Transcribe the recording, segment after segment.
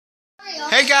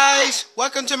Hey guys,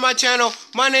 welcome to my channel.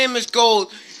 My name is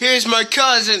Gold. Here's my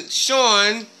cousin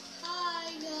Sean.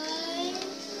 Hi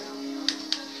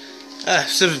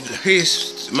guys.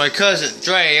 Here's my cousin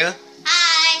Drea.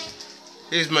 Hi.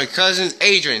 Here's my cousin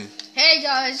Adrian. Hey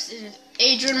guys,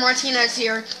 Adrian Martinez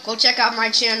here. Go check out my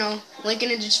channel. Link in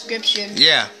the description.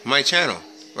 Yeah, my channel,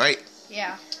 right?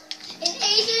 Yeah. And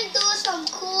Adrian doing some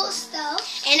cool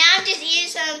stuff. And I'm just eating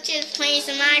some chips, playing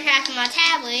some Minecraft on my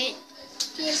tablet.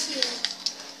 Yes, yes.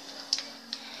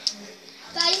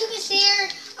 Guys, you can see her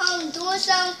doing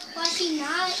some while she's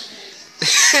not.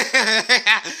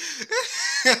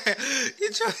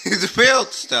 You're trying to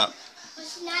build stuff. But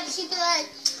she's not. She'd be like,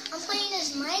 I'm playing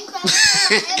this Minecraft.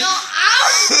 And I'll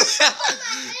talk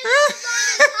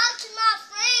to my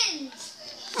friends.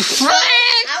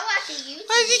 Friends? I'm watching YouTube.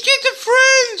 Where did you get the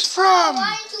friends from?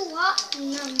 Why did you walk?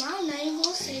 No, I'm not even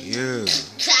gonna say Yeah.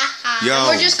 Yo.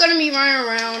 We're just gonna be running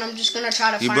around. I'm just gonna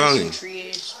try to find some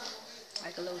trees.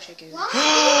 Like a little chicken. Why?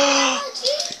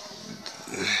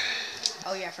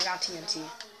 Oh yeah, I forgot TNT.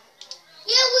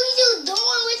 Yeah, what are you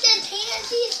doing with that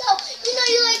TNT stuff? You know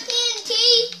you like TNT.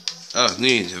 Oh,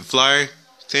 need a flyer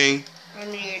thing. I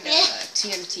need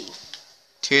TNT.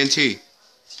 TNT.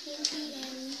 TNT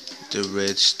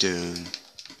and...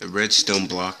 The redstone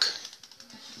block.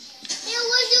 Yeah,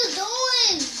 what you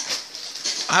doing?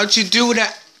 How'd you do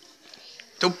that?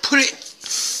 Don't put it.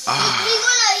 Ah.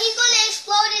 He's gonna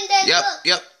explode and then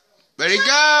Yep. Ready,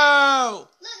 go.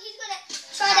 Look, he's gonna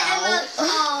try to emerald.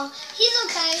 Oh, he's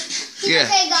okay. He's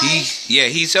okay,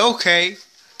 guys. He's okay.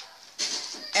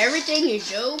 Everything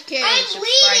is okay. I'm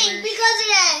bleeding because of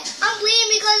that. I'm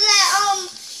bleeding because of that.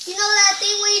 You know that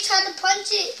thing where you try to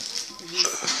punch it,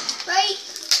 right?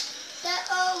 That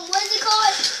what's it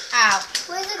called? Ow.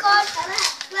 What's it called?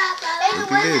 Hey,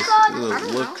 what's it called? It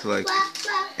looks like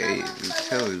a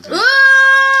utility.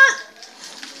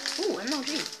 Ooh,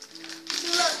 MLG.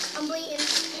 Look, I'm bleeding,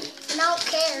 and I don't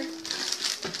care.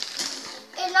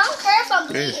 And I don't care if I'm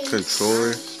bleeding. Controller.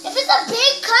 If it's a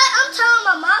big cut, I'm telling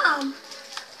my mom.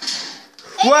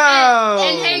 Whoa!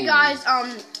 And hey guys,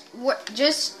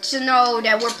 just to know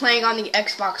that we're playing on the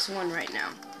Xbox One right now.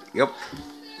 Yep.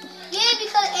 Yeah,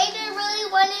 because Adrian really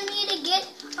wanted me to get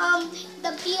the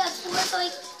PS4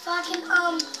 so I can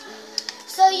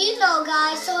so you know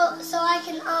guys, so I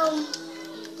can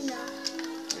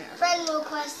friend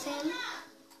request him.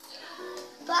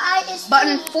 But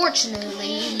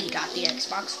unfortunately, he got the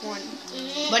Xbox One.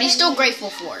 But he's still grateful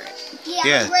for it.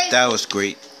 Yeah, that was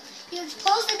great. You're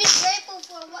supposed to be grateful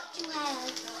for what you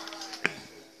have.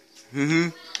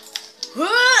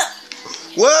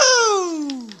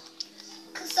 Whoa!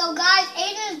 So guys,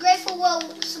 Adrian is grateful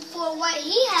for what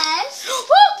he has.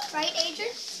 Right,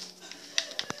 Adrian?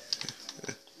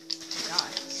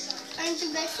 Aren't you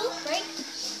grateful?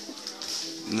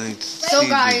 Right? So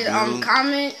guys,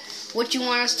 comment what you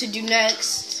want us to do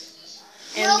next.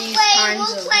 We'll play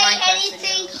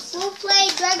anything. Videos. We'll play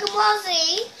Dragon Ball Z.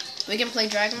 We can play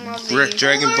Dragon Ball Z.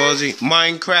 Dragon Ball Z,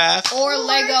 Minecraft, or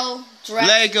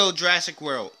Lego Jurassic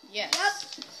World. Yes.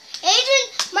 Yep. Adrian,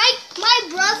 my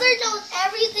brother knows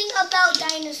everything about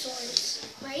dinosaurs,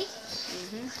 right?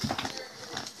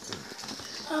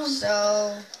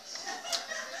 So,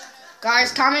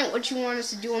 guys, comment what you want us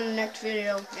to do in the next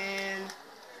video and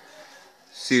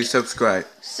subscribe.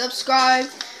 Subscribe.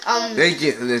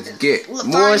 Let's get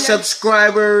more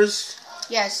subscribers.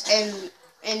 Yes,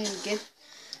 and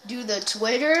do the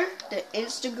Twitter, the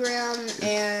Instagram,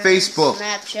 and Facebook,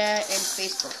 Snapchat, and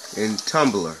Facebook, and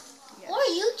Tumblr, or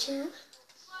YouTube.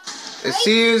 And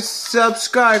see you.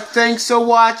 Subscribe. Thanks for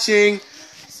watching.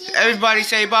 Everybody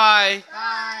say bye.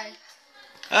 Bye.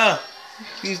 Oh,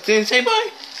 you didn't say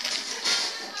bye.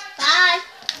 Bye.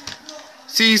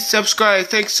 See you. Subscribe.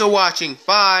 Thanks for watching.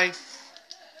 Bye.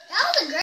 That was a great